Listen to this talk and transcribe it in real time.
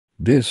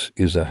This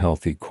is a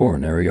healthy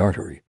coronary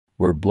artery,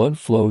 where blood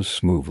flows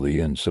smoothly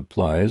and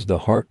supplies the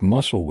heart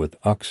muscle with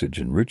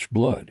oxygen-rich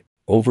blood.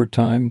 Over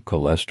time,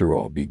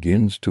 cholesterol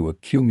begins to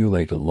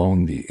accumulate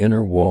along the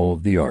inner wall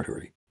of the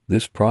artery.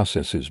 This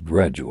process is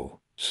gradual,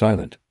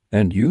 silent,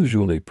 and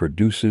usually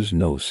produces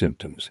no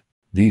symptoms.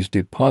 These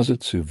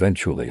deposits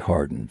eventually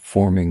harden,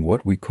 forming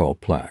what we call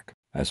plaque.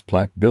 As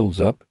plaque builds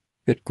up,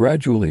 it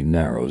gradually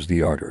narrows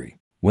the artery.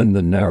 When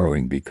the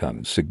narrowing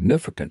becomes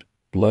significant,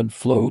 blood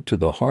flow to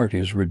the heart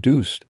is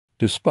reduced.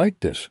 Despite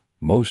this,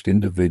 most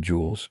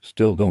individuals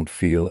still don't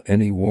feel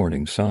any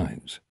warning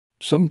signs.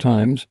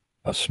 Sometimes,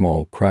 a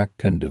small crack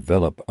can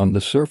develop on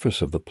the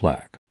surface of the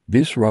plaque.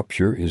 This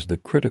rupture is the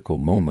critical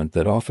moment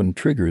that often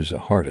triggers a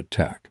heart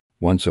attack.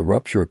 Once a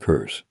rupture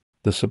occurs,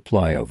 the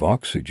supply of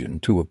oxygen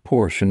to a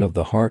portion of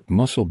the heart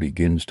muscle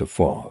begins to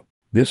fall.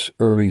 This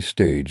early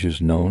stage is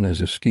known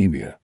as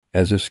ischemia.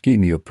 As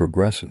ischemia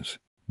progresses,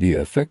 the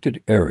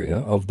affected area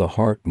of the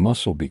heart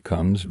muscle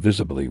becomes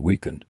visibly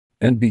weakened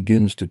and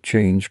begins to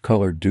change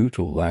color due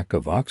to lack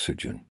of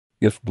oxygen.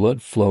 If blood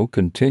flow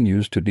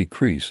continues to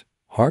decrease,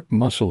 heart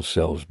muscle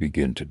cells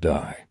begin to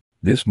die.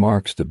 This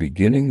marks the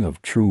beginning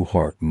of true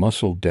heart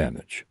muscle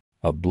damage.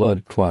 A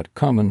blood clot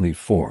commonly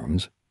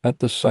forms at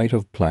the site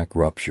of plaque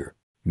rupture,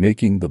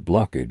 making the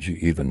blockage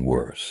even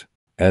worse.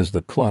 As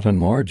the clot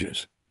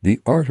enlarges,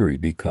 the artery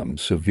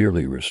becomes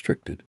severely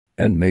restricted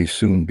and may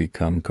soon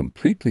become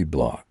completely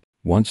blocked.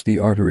 Once the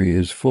artery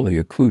is fully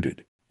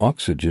occluded,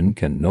 oxygen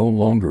can no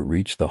longer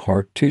reach the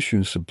heart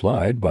tissue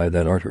supplied by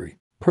that artery.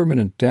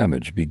 Permanent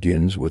damage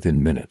begins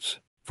within minutes.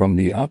 From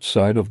the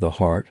outside of the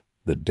heart,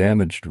 the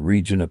damaged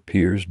region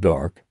appears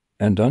dark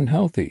and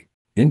unhealthy,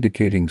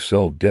 indicating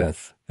cell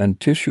death and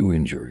tissue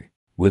injury.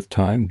 With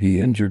time, the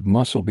injured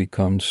muscle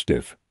becomes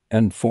stiff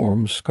and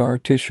forms scar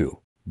tissue.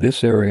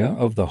 This area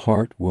of the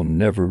heart will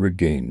never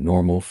regain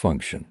normal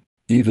function.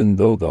 Even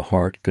though the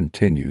heart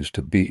continues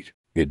to beat,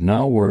 it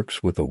now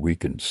works with a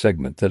weakened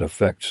segment that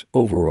affects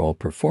overall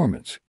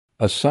performance.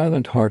 A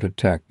silent heart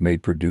attack may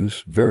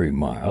produce very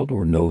mild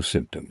or no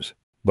symptoms,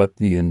 but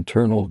the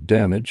internal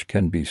damage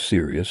can be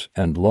serious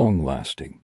and long-lasting.